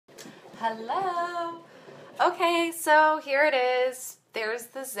Hello. Okay, so here it is. There's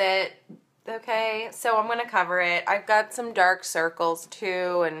the zit. Okay, so I'm going to cover it. I've got some dark circles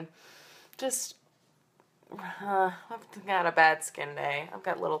too, and just, I've got a bad skin day. I've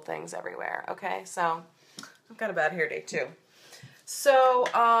got little things everywhere. Okay, so I've got a bad hair day too. So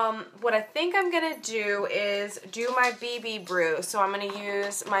what I think I'm going to do is do my BB brew. So I'm going to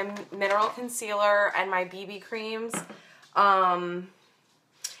use my mineral concealer and my BB creams.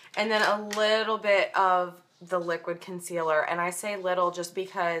 And then a little bit of the liquid concealer. And I say little just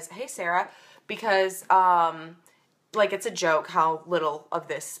because, hey Sarah, because like it's a joke how little of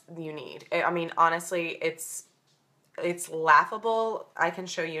this you need. I mean, honestly, it's laughable. I can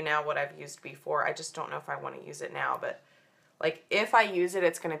show you now what I've used before. I just don't know if I want to use it now, but like if I use it,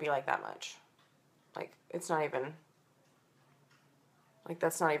 it's going to be like that much. Like it's not even, like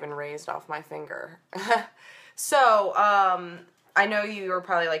that's not even raised off my finger. So, I know you were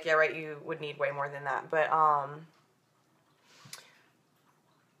probably like, yeah, right, you would need way more than that, but I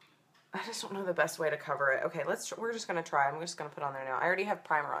just don't know the best way to cover it. Okay, we're just going to try. I'm just going to put on there now. I already have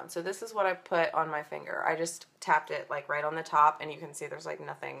primer on, so this is what I put on my finger. I just tapped it like right on the top, and you can see there's like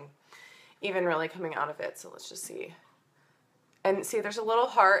nothing even really coming out of it, so let's just see. And see, there's a little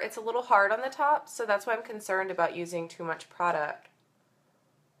heart. It's a little hard on the top, so that's why I'm concerned about using too much product,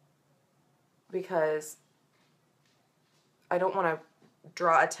 because I don't want to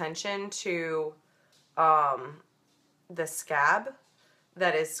draw attention to the scab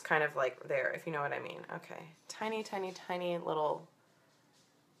that is kind of like there, if you know what I mean. Okay, tiny, tiny, tiny little,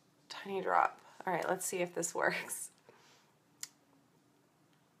 tiny drop. All right, let's see if this works.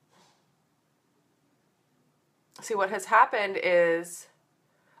 See, what has happened is,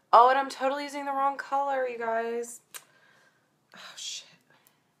 oh, and I'm totally using the wrong color, you guys. Oh, shit.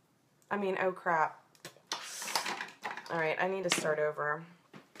 I mean, oh, crap. All right, I need to start over.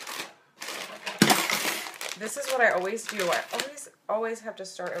 This is what I always do. I always have to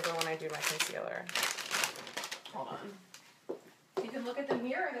start over when I do my concealer. Hold on. You can look at the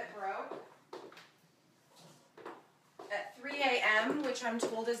mirror that broke at 3 a.m., which I'm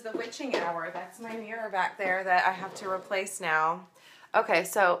told is the witching hour. That's my mirror back there that I have to replace now. Okay,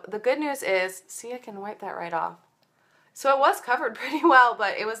 so the good news is, see, I can wipe that right off. So it was covered pretty well,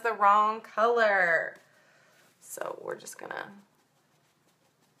 but it was the wrong color. So we're just gonna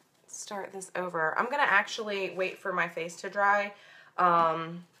start this over. I'm gonna actually wait for my face to dry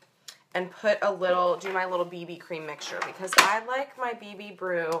and put a little, do my little BB cream mixture, because I like my BB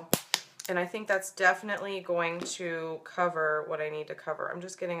brew, and I think that's definitely going to cover what I need to cover. I'm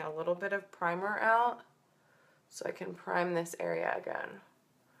just getting a little bit of primer out so I can prime this area again.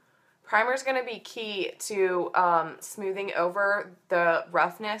 Primer is going to be key to smoothing over the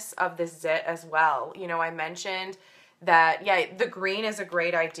roughness of the zit as well. You know, I mentioned that, yeah, the green is a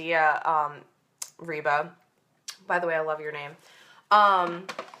great idea, Reba. By the way, I love your name. The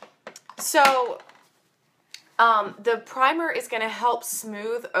primer is going to help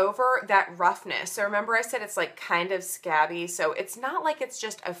smooth over that roughness. So remember I said it's like kind of scabby, so it's not like it's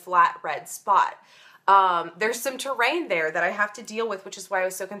just a flat red spot. There's some terrain there that I have to deal with, which is why I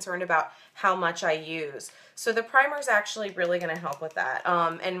was so concerned about how much I use. So the primer is actually really going to help with that.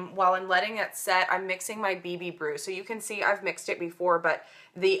 And while I'm letting it set, I'm mixing my BB brew. So you can see I've mixed it before, but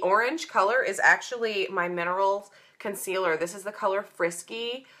the orange color is actually my mineral concealer. This is the color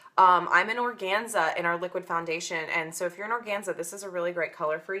Frisky. I'm an organza in our liquid foundation, and so if you're an organza, this is a really great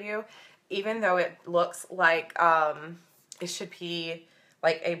color for you, even though it looks like it should be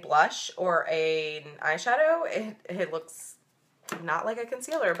like a blush or an eyeshadow. It looks not like a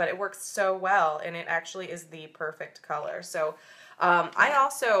concealer, but it works so well, and it actually is the perfect color. So I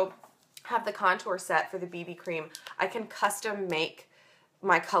also have the contour set for the BB cream. I can custom make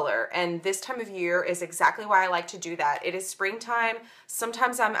my color, and this time of year is exactly why I like to do that. It is springtime.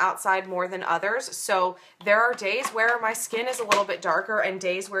 Sometimes I'm outside more than others, so there are days where my skin is a little bit darker and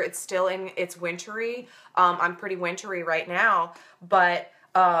days where it's still in its wintry. I'm pretty wintry right now, but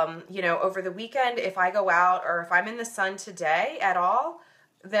you know, over the weekend, if I go out or if I'm in the sun today at all,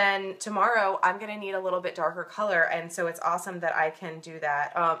 then tomorrow I'm going to need a little bit darker color, and so it's awesome that I can do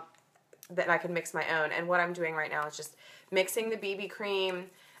that, that I can mix my own. And what I'm doing right now is just mixing the BB cream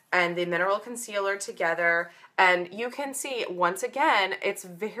and the mineral concealer together, and you can see, once again, it's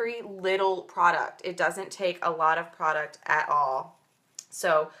very little product. It doesn't take a lot of product at all.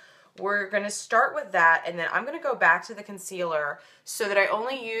 So we're going to start with that, and then I'm going to go back to the concealer so that I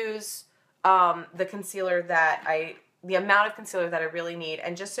only use the concealer that the amount of concealer that I really need.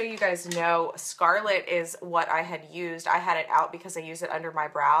 And just so you guys know, Scarlet is what I had used. I had it out because I use it under my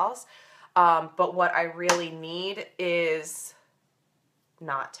brows. But what I really need is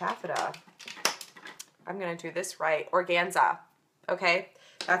not taffeta. I'm going to do this right. Organza. Okay,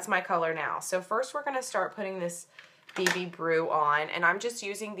 that's my color now. So first we're going to start putting this BB Brew on, and I'm just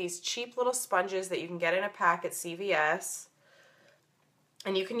using these cheap little sponges that you can get in a pack at CVS.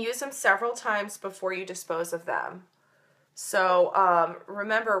 And you can use them several times before you dispose of them. So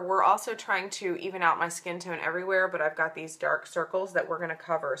remember, we're also trying to even out my skin tone everywhere, but I've got these dark circles that we're going to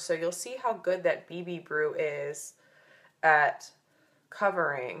cover. So you'll see how good that BB Brew is at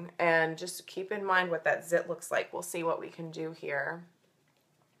covering. And just keep in mind what that zit looks like. We'll see what we can do here.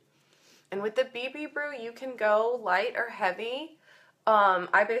 And with the BB Brew, you can go light or heavy.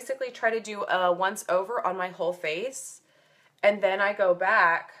 I basically try to do a once over on my whole face. And then I go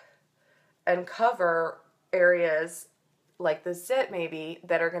back and cover areas like the zit maybe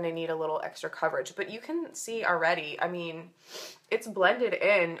that are going to need a little extra coverage. But you can see already, I mean, it's blended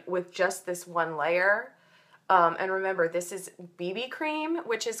in with just this one layer. And remember, this is BB cream,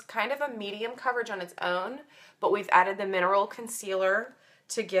 which is kind of a medium coverage on its own, but we've added the mineral concealer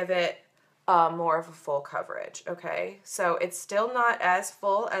to give it more of a full coverage, okay? So it's still not as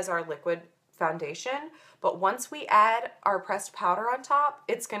full as our liquid foundation, but once we add our pressed powder on top,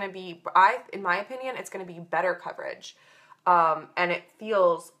 it's going to be, in my opinion, it's going to be better coverage. And it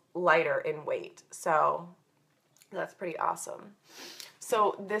feels lighter in weight. So that's pretty awesome.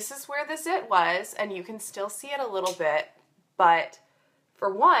 So this is where the zit was, and you can still see it a little bit, but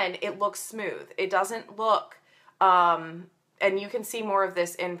for one, it looks smooth. It doesn't look, and you can see more of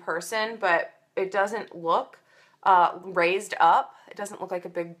this in person, but it doesn't look raised up. It doesn't look like a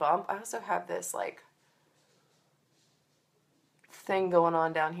big bump. I also have this like thing going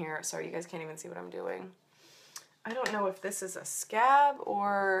on down here. Sorry, you guys can't even see what I'm doing. I don't know if this is a scab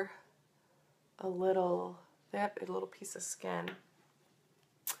or a little piece of skin.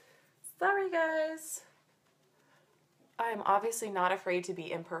 Sorry, guys. I am obviously not afraid to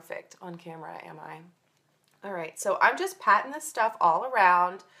be imperfect on camera, am I? All right, so I'm just patting this stuff all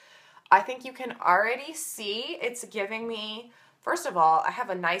around. I think you can already see it's giving me, first of all, I have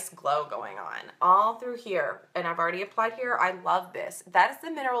a nice glow going on all through here, and I've already applied here. I love this. That is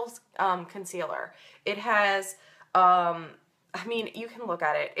the Minerals concealer. It has, I mean, you can look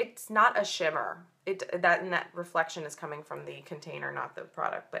at it. It's not a shimmer. That reflection is coming from the container, not the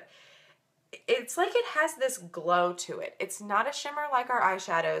product, but it's like it has this glow to it. It's not a shimmer like our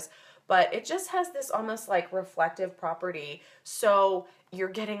eyeshadows, but it just has this almost like reflective property. So you're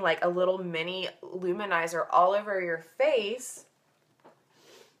getting like a little mini luminizer all over your face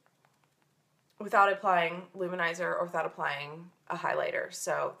without applying luminizer or without applying a highlighter.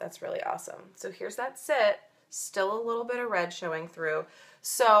 So that's really awesome. So here's that zit, still a little bit of red showing through.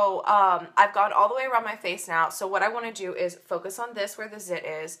 So I've gone all the way around my face now. So what I want to do is focus on this where the zit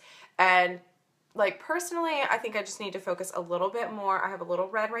is. And like personally, I think I just need to focus a little bit more. I have a little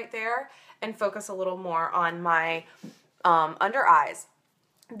red right there, and focus a little more on my under eyes.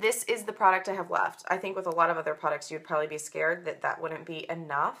 This is the product I have left. I think with a lot of other products, you'd probably be scared that that wouldn't be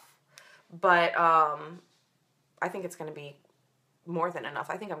enough. But I think it's going to be more than enough.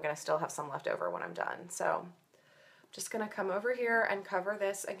 I think I'm going to still have some left over when I'm done. So just going to come over here and cover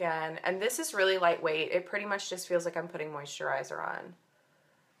this again. And this is really lightweight. It pretty much just feels like I'm putting moisturizer on.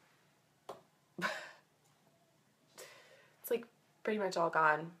 It's like pretty much all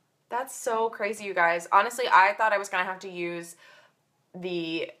gone. That's so crazy, you guys. Honestly, I thought I was going to have to use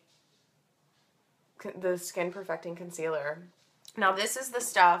the Skin Perfecting Concealer. Now, this is the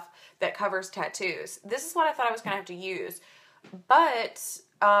stuff that covers tattoos. This is what I thought I was going to have to use. But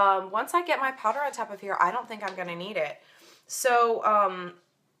once I get my powder on top of here, I don't think I'm going to need it. So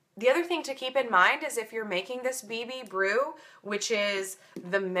the other thing to keep in mind is if you're making this BB Brew, which is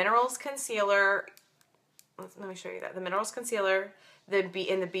the Minerals Concealer, let me show you that, the Minerals Concealer in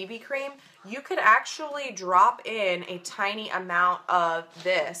the BB cream, you could actually drop in a tiny amount of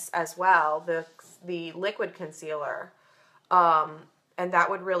this as well, the liquid concealer, and that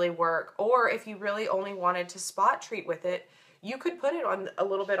would really work. Or if you really only wanted to spot treat with it, you could put it on a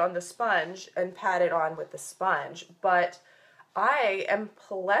little bit on the sponge and pat it on with the sponge. But I am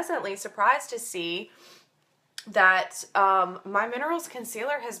pleasantly surprised to see that my Minerals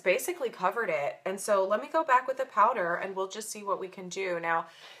Concealer has basically covered it. And so let me go back with the powder and we'll just see what we can do. Now,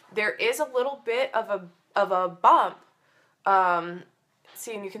 there is a little bit of a bump,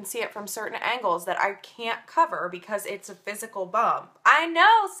 see, and you can see it from certain angles that I can't cover because it's a physical bump. I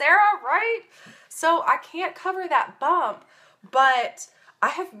know, Sarah, right? So I can't cover that bump, but I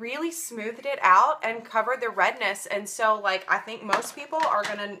have really smoothed it out and covered the redness. And so, like, I think most people are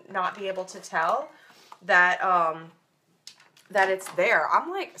going to not be able to tell that that it's there. I'm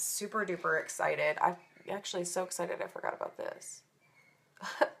like super duper excited. I'm actually so excited I forgot about this.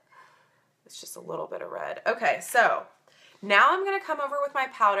 It's just a little bit of red. Okay, so now I'm going to come over with my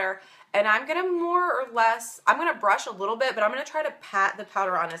powder, and I'm going to more or less, I'm going to brush a little bit, but I'm going to try to pat the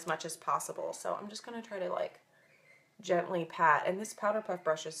powder on as much as possible. So I'm just going to try to like gently pat. And this powder puff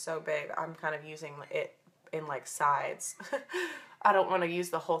brush is so big, I'm kind of using it in like sides. I don't want to use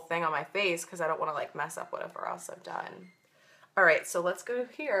the whole thing on my face because I don't want to like mess up whatever else I've done. All right, so let's go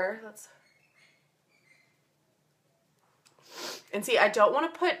here. And see, I don't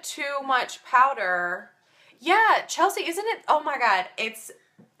want to put too much powder. Yeah, Chelsea, isn't it? Oh my God.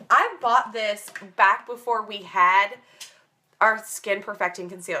 I bought this back before we had our Skin Perfecting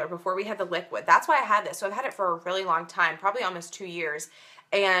Concealer, before we had the liquid. That's why I had this. So I've had it for a really long time, probably almost 2 years.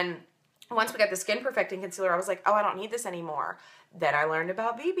 And once we got the Skin Perfecting Concealer, I was like, oh, I don't need this anymore. Then I learned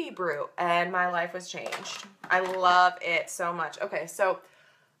about BB BREW and my life was changed. I love it so much. Okay, so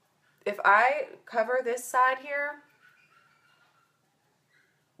if I cover this side here,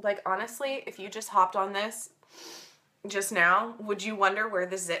 like honestly, if you just hopped on this just now, would you wonder where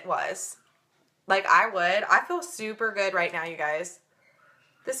the zit was? Like I would. I feel super good right now, you guys.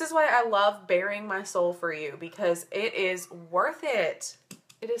 This is why I love bearing my soul for you, because it is worth it.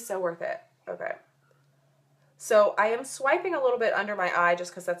 It is so worth it. Okay. So I am swiping a little bit under my eye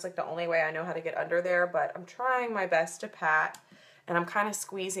just because that's like the only way I know how to get under there, but I'm trying my best to pat, and I'm kind of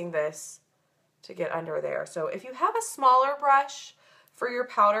squeezing this to get under there. So if you have a smaller brush for your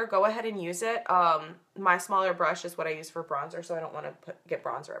powder, go ahead and use it. My smaller brush is what I use for bronzer, so I don't want to get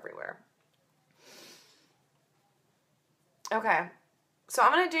bronzer everywhere. Okay, so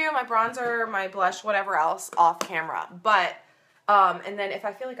I'm going to do my bronzer, my blush, whatever else off camera. But, and then if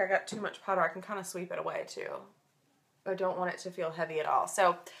I feel like I got too much powder, I can kind of sweep it away too. I don't want it to feel heavy at all.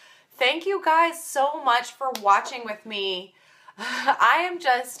 So thank you guys so much for watching with me. I am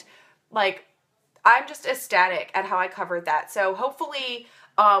just like, I'm just ecstatic at how I covered that. So hopefully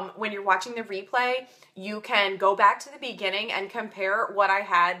when you're watching the replay, you can go back to the beginning and compare what I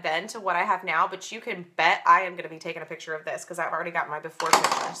had then to what I have now. But you can bet I am going to be taking a picture of this because I've already got my before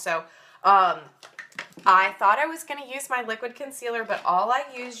picture. So I thought I was going to use my liquid concealer, but all I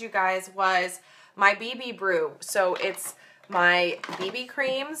used, you guys, was my BB BREW. So it's my BB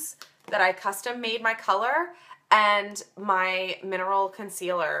creams that I custom made my color, and my mineral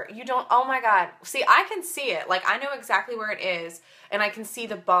concealer. You don't, oh my God. See, I can see it. Like, I know exactly where it is, and I can see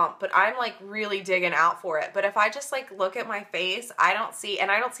the bump, but I'm like really digging out for it. But if I just like look at my face, I don't see, and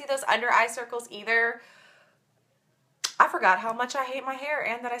I don't see those under eye circles either. I forgot how much I hate my hair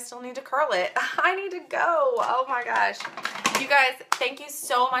and that I still need to curl it. I need to go. Oh my gosh. You guys, thank you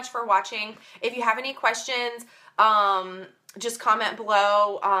so much for watching. If you have any questions, just comment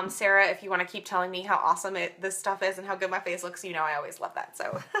below. Sarah, if you want to keep telling me how awesome this stuff is and how good my face looks, you know I always love that.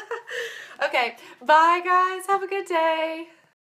 So, okay. Bye, guys. Have a good day.